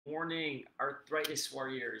Morning, arthritis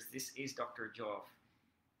warriors. This is Dr. Joff.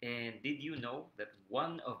 And did you know that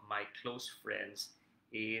one of my close friends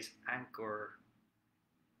is Anchor?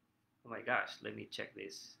 Oh my gosh, let me check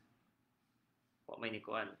this. What may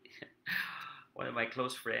nikuan? One of my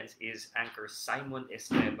close friends is Anchor Simon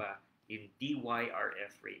Estreba in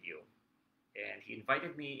DYRF Radio. And he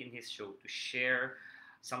invited me in his show to share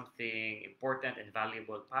something important and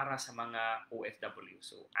valuable para sa mga OFW.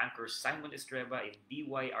 So, Anchor Simon Estreba in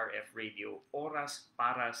DYRF Radio ORAS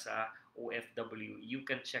para sa OFW. You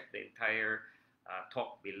can check the entire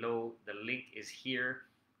talk below. The link is here.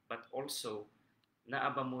 But also,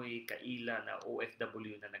 naaba mo'y kaila na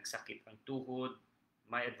OFW na nagsakit ang tuhod.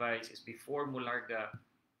 My advice is before mo larga,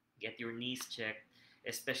 get your knees checked,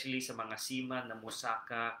 especially sa mga seaman na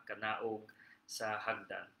musaka, kanaog sa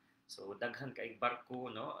hagdan. So daghan kay barko,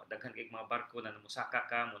 no? Daghan kay mga barko na musaka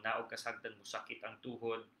ka, munaog ka sa hagdan, musakit ang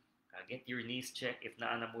tuhod. Get your knees checked if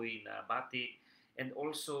naamoy na bati. And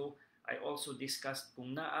also, I also discussed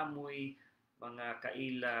kung naamoy mga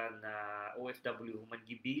kaila na OFW man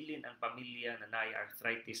gibilin ang pamilya na naay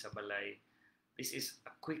arthritis sa balay. This is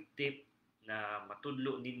a quick tip na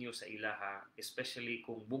matudlo ninyo sa ilaha, especially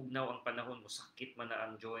kung bugnaw ang panahon, musakit man na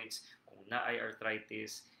ang joints, kung naay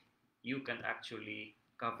arthritis, you can actually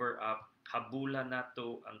cover up, habula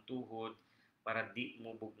nato ang tuhod para di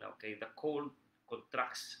mo bugnaw. Okay, the cold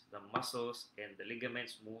contracts the muscles and the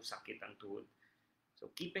ligaments mo sakit ang tuhod.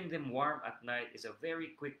 So keeping them warm at night is a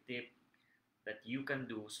very quick tip that you can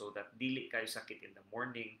do so that dili kayo sakit in the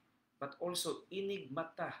morning, but also inig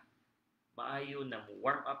mata maayo na mo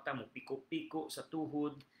warm up ta mo piko-piko sa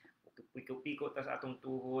tuhod, piko-piko ta sa atong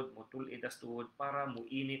tuhod, mo tul-id as tuhod para mo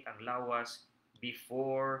init ang lawas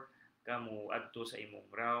before ka mo adto sa imong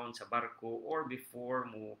round sa barko or before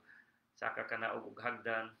mo saka ka na og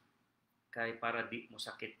hagdan kay para di mo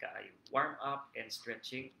sakit kaayo. Warm up and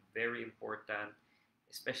stretching very important,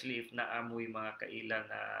 especially if naamoy mga kaila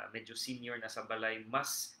na medyo senior na sa balay,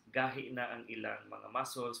 mas gahi na ang ilang mga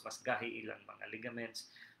muscles, mas gahi ilang mga ligaments.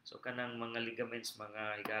 So kanang mga ligaments,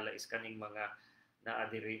 mga higala is kaning mga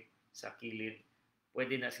naadiri sa kilid,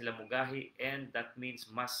 pwede na sila mugahi and that means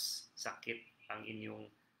mas sakit ang inyong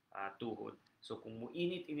tuhod. So kung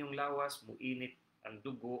muinit inyong lawas, muinit ang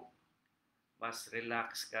dugo, mas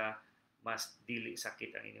relax ka, mas dili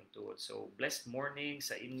sakit ang inyong tuhod. So blessed morning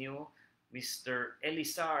sa inyo, Mr.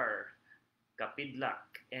 Elisar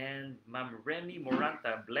Kapidlak and Ma'am Remy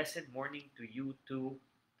Moranta. Blessed morning to you too.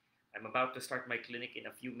 I'm about to start my clinic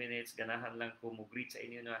in a few minutes. Ganahan lang ko mo-greet sa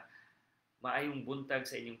inyo na maayong buntag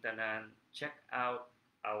sa inyong tanan. Check out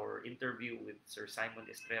our interview with Sir Simon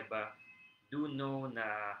Estreba. Do know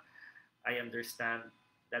na I understand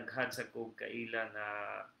daghan sa kog kaila na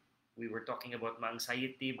we were talking about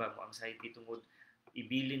ma-anxiety ba, ma-anxiety tungod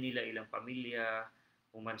ibili nila ilang pamilya,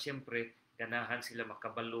 human siyempre ganahan sila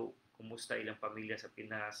makabalo kumusta ilang pamilya sa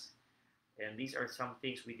Pinas. And these are some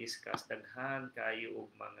things we discussed. Daghan kayo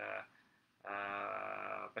og mga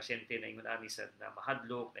pasyente na ingon ani sad na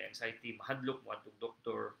mahadlok, na anxiety, mahadlok mo atong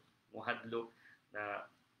doktor, mahadlok na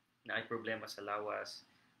ay problema sa lawas.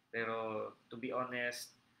 Pero to be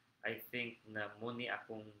honest, I think na muni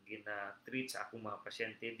akong gina-treat sa akong mga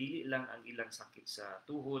pasyente, dili lang ang ilang sakit sa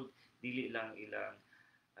tuhod, dili lang ilang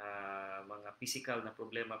mga physical na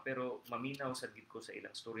problema, pero maminaw sad gid ko sa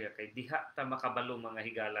ilang storya kay diha ta makabalo mga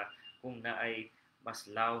higala kung naay mas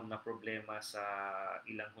loud na problema sa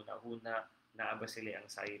ilang hunahuna, naa ba sila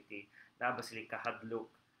anxiety, naa ba sila kahadlok,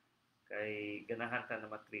 kay ganahan ta na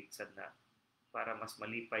matreat sad na para mas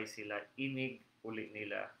malipay sila, inig uli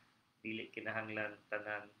nila, dili kinahanglan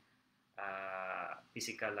tanan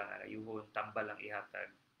physical lang ang ayuhon, tambal lang ihatag.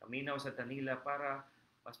 Maminaw sa tanila para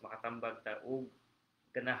mas makatambag ta og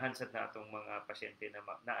ganahan sa natong mga pasyente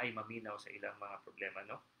na ay maminaw sa ilang mga problema,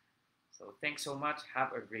 no? So thanks so much.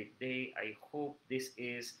 Have a great day. I hope this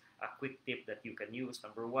is a quick tip that you can use.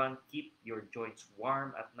 Number one, keep your joints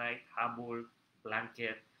warm at night. Habol,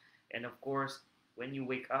 blanket. And of course, when you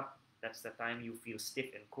wake up, that's the time you feel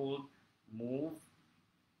stiff and cold. Move,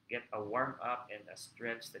 get a warm up and a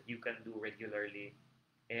stretch that you can do regularly.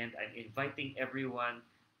 And I'm inviting everyone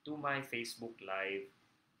to my Facebook Live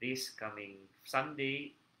this coming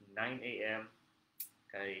Sunday, 9 a.m.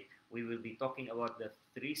 Kay we will be talking about the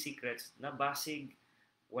 3 secrets na basig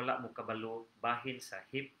wala mo kabalo bahin sa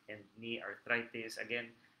hip and knee arthritis. Again,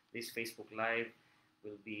 this Facebook Live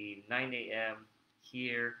will be 9 a.m.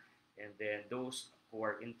 here, and then those who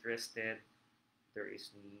are interested, there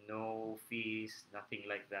is no fees, nothing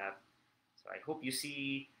like that. So I hope to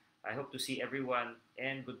see everyone,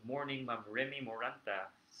 and good morning Ma'am Remy Moranta.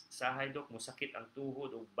 Sahay dok, musakit ang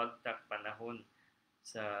tuhod o bagtak panahon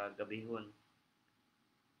sa gabihon.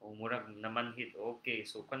 o murag namanhid, okay,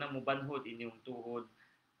 so kanang mo banhod inyong tuhod,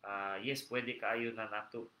 yes, pwede kaayo na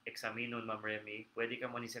nato eksaminon, Ma'am Remy. Pwede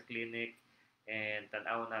ka mo ni sa clinic and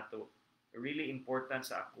tanaw nato. Really important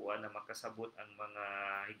sa ako na makasabot ang mga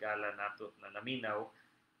higala nato na naminaw.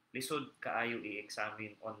 Lisod kaayo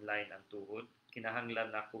i-examine online ang tuhod.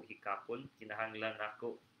 Kinahanglan nako hikapon, kinahanglan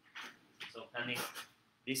nako. So kani,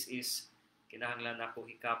 this is kinahanglan nako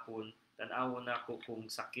hikapon, tan-awon nako kung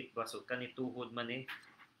sakit ba. So kani tuhod man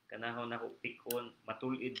kanahon nako pikon,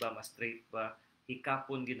 matulid ba, mas straight ba,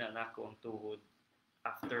 hikapon gina nako ang tuhod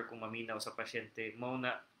after kung maminaw sa pasyente. Mao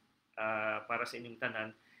na para sa inyong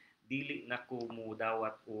tanan, dili nako mo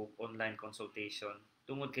dawat og online consultation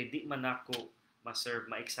tungod kay di man nako ma-serve,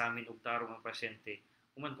 ma-examine og tarong ang pasyente.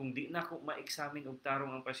 Human kung di nako ma-examine og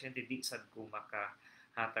tarong ang pasyente, di sad ko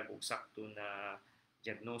makahatag og sakto na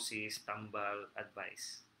diagnosis, tambal,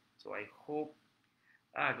 advice. So I hope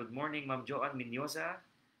good morning Ma'am Joanne Minyoza.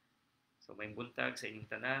 So may buntag sa inyong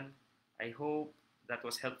tanan. I hope that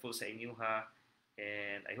was helpful sa inyo ha.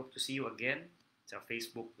 And I hope to see you again sa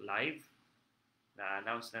Facebook Live.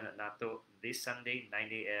 Na-announce na nato this Sunday, 9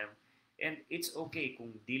 a.m. And it's okay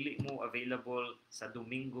kung dili mo available sa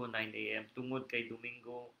Domingo, 9 a.m. Tungod kay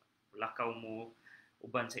Domingo, lakaw mo,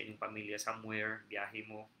 uban sa inyong pamilya somewhere, biyahe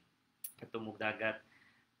mo, katumog dagat.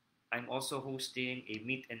 I'm also hosting a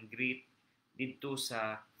meet and greet dito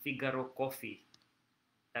sa Figaro Coffee.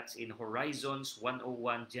 That's in Horizons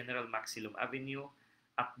 101 General Maxilom Avenue,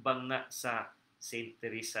 akbang na sa St.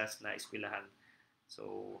 Theresas na eskwelahan.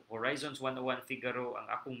 So, Horizons 101 Figaro, ang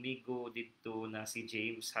akong migo dito na si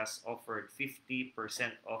James has offered 50%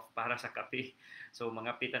 off para sa kape. So,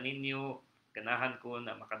 mga pita ninyo, ganahan ko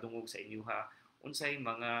na makadungog sa inyo ha. Unsay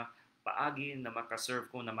mga paagi na makaserve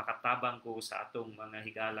ko, na makatabang ko sa atong mga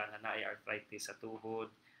higala na naay arthritis sa tuhod,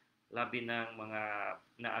 labi ng mga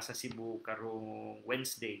naa sa Cebu karong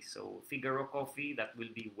Wednesday. So, Figaro Coffee, that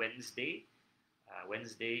will be Wednesday.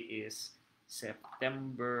 Wednesday is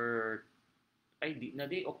September,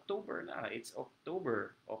 October na. It's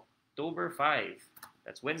October 5.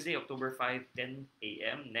 That's Wednesday, October 5, 10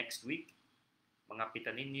 a.m. next week. Mga pita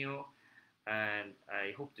ninyo. And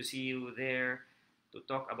I hope to see you there to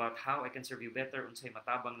talk about how I can serve you better. Unsay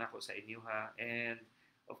matabang nako sa inyo ha. And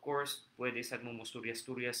of course, pwede sad mo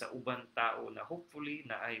musturya-sturya sa ubang tao na hopefully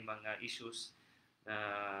na ay mga issues na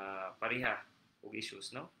pareha og issues,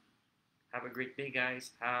 no? Have a great day,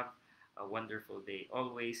 guys. Have a wonderful day.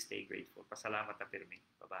 Always stay grateful. Pasalamat na pirmi.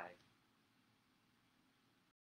 Bye-bye.